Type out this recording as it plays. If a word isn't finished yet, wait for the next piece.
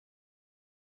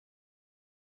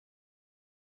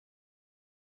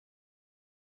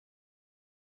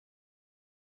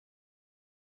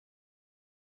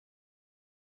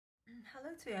Hello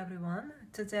to everyone.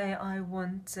 Today I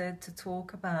wanted to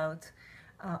talk about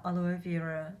aloe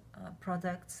vera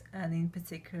products, and in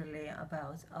particularly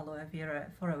about aloe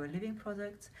vera forever living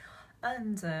products,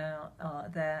 and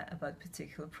there about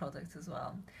particular products as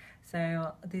well.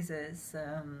 So this is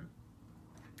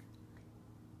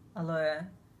aloe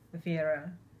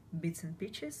vera bits and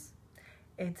peaches.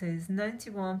 It is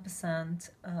 91%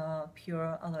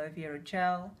 pure aloe vera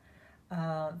gel,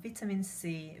 vitamin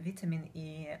C, vitamin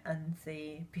E, and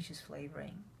the peaches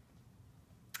flavoring.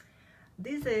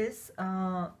 This is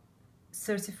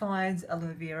certified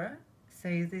aloe vera.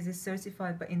 So this is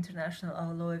certified by International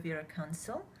Aloe Vera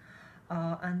Council,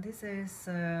 and this is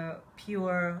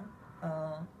pure,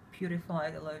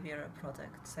 purified aloe vera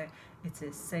product. So it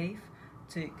is safe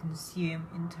to consume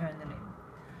internally.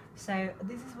 So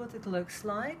this is what it looks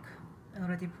like. I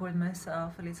already poured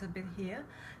myself a little bit here,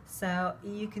 so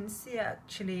you can see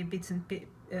actually bits and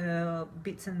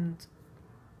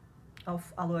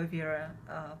of aloe vera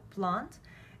plant.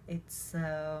 It's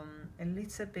a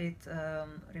little bit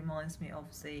reminds me of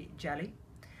the jelly,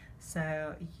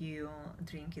 so you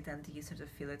drink it and you sort of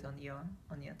feel it on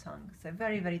your tongue. So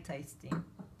very tasty.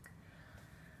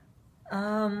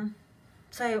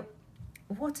 So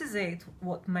what is it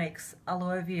what makes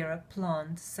aloe vera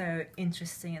plant so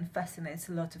interesting and fascinates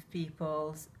a lot of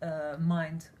people's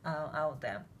mind out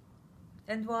there,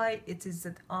 and why it is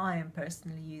that I am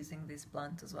personally using this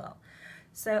plant as well?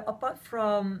 So apart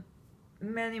from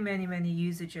many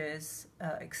usages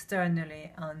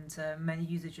externally and many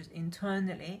usages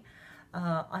internally,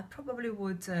 I probably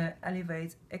would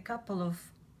elevate a couple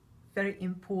of very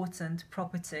important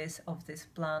properties of this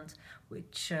plant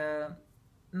which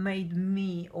made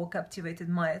me or captivated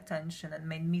my attention and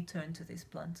made me turn to this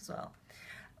plant as well.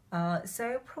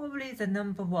 So probably the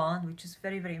number one, which is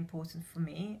very important for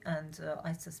me, and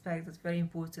I suspect that's very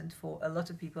important for a lot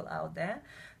of people out there,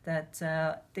 that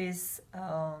this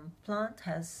plant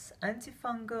has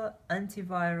antifungal,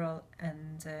 antiviral,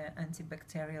 and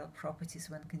antibacterial properties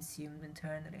when consumed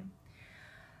internally.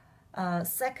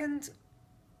 Second,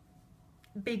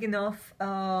 big enough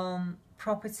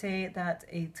property that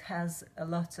it has a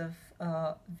lot of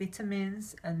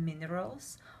vitamins and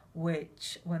minerals,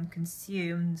 which when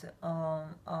consumed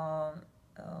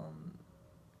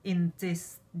in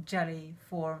this jelly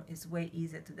form is way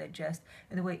easier to digest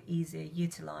and way easier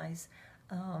utilize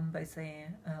by the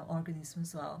organism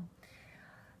as well.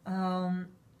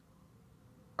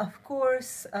 Of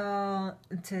course,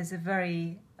 it is a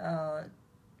very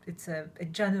it's a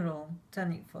general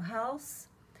tonic for health,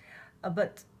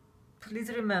 but please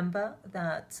remember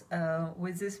that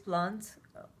with this plant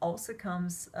also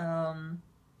comes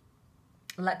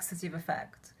laxative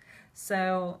effect.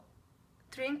 So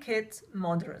drink it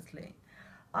moderately.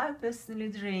 I personally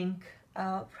drink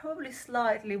probably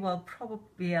slightly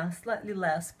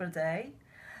less per day.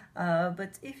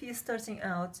 But if you're starting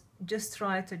out, just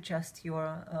try to adjust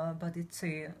your body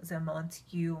to the amount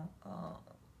you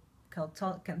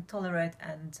can tolerate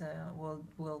and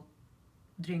will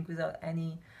drink without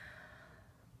any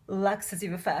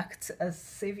laxative effect,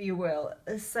 as if you will.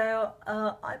 So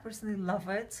I personally love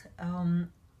it.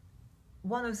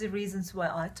 One of the reasons why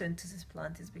I turned to this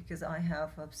plant is because I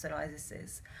have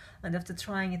psoriasis, and after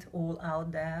trying it all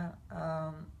out there,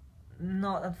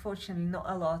 unfortunately not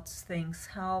a lot of things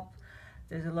help.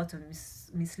 There's a lot of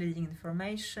misleading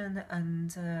information,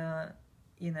 and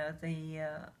you know, the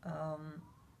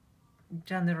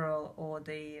general or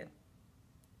the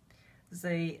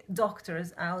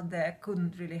doctors out there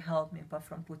couldn't really help me apart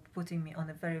from putting me on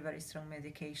a very strong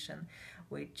medication,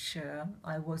 which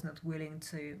I was not willing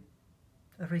to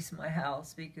risk my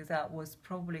health, because that was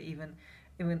probably even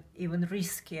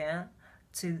riskier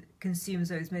to consume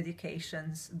those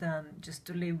medications than just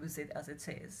to live with it as it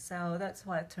is. So that's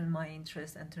why I turned my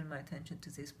interest and turned my attention to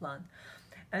this plant.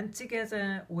 And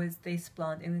together with this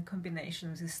plant, in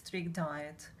combination with a strict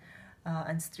diet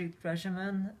and strict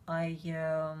regimen, I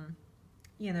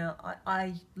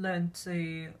learned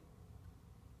to,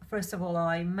 first of all,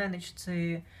 I managed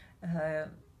to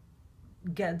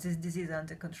get this disease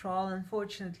under control.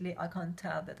 Unfortunately, I can't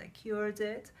tell that I cured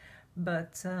it,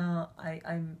 but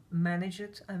I manage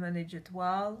it. I manage it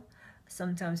well.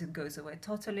 Sometimes it goes away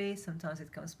totally, sometimes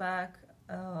it comes back.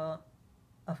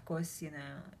 Of course,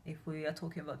 if we are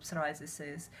talking about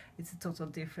psoriasis, it's a total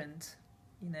different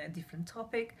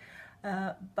topic.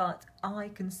 But I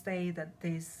can say that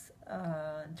this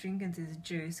drinking this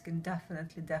juice can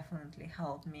definitely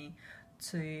help me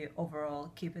to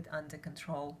overall keep it under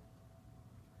control.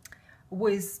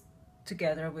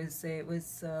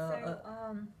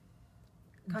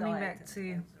 Coming back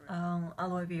to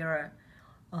aloe vera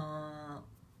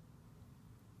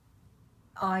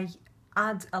I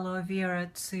add aloe vera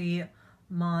to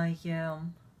my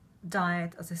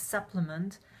diet as a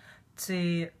supplement,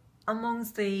 to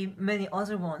amongst the many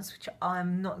other ones which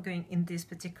I'm not going, in this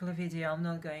particular video I'm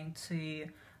not going to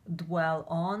dwell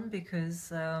on,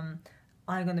 because I'm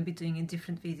going to be doing in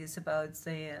different videos about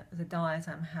the diet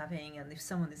I'm having, and if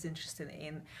someone is interested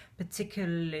in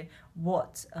particularly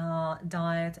what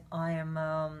diet I am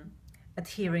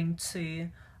adhering to,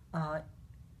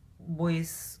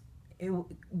 with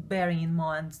bearing in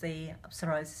mind the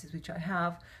psoriasis which I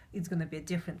have, it's going to be a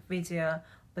different video.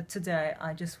 But today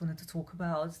I just wanted to talk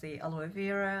about the aloe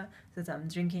vera, that I'm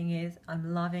drinking it,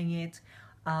 I'm loving it.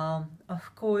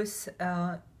 Of course,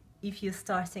 if you're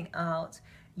starting out,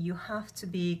 you have to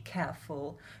be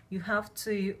careful. You have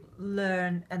to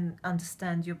learn and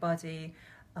understand your body,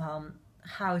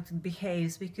 how it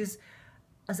behaves, because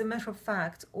as a matter of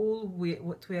fact,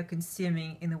 what we are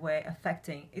consuming in a way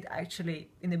affecting it, actually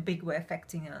in a big way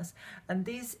affecting us. And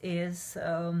this is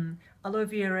aloe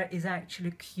vera is actually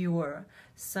a cure.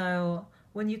 So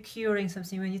when you're curing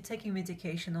something, when you're taking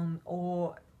medication on,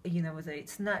 or you know, whether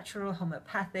it's natural,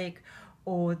 homeopathic,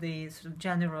 or the sort of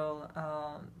general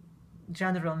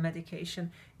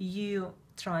medication, you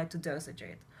try to dosage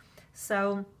it.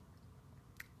 So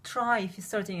try, if you're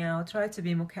starting out, try to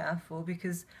be more careful,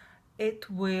 because it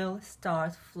will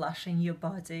start flushing your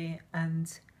body,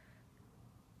 and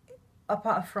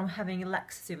apart from having a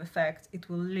laxative effect, it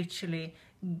will literally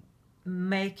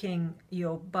making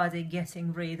your body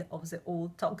getting rid of the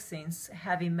old toxins,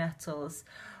 heavy metals,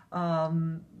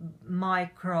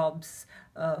 microbes,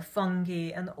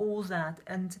 fungi, and all that.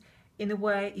 And in a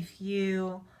way, if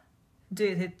you do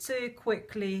it too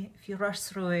quickly, if you rush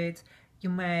through it, you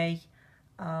may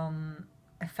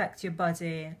affect your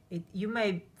body. You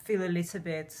may feel a little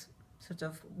bit sort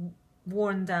of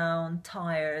worn down,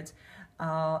 tired,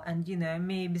 and you know,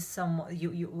 maybe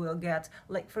you will get,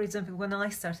 like for example, when I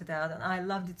started out and I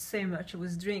loved it so much, I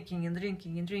was drinking and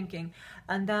drinking and drinking,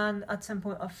 and then at some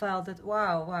point I felt that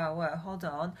wow, hold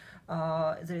on,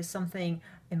 there is something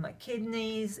in my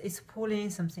kidneys, it's pulling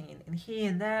something in here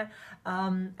and there,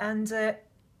 and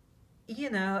you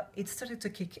know, it started to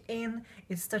kick in,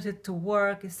 it started to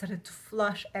work, it started to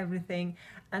flush everything,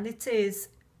 and it is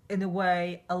in a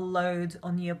way a load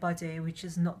on your body which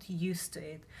is not used to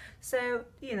it. So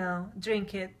you know,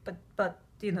 drink it, but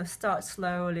you know, start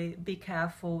slowly, be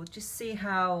careful, just see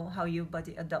how your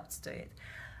body adapts to it.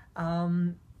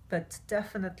 But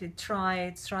definitely try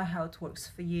it, try how it works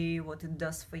for you, what it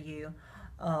does for you,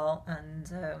 and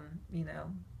you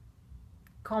know,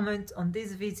 comment on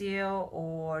this video,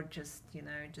 or just, you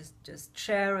know, just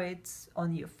share it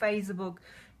on your Facebook,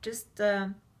 just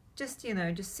you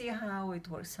know, just see how it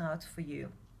works out for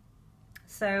you.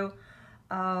 So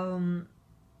I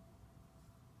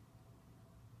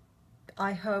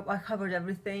hope I covered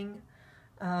everything.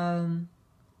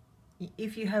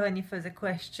 If you have any further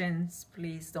questions,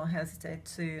 please don't hesitate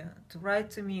to write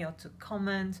to me or to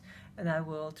comment, and I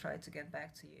will try to get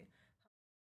back to you.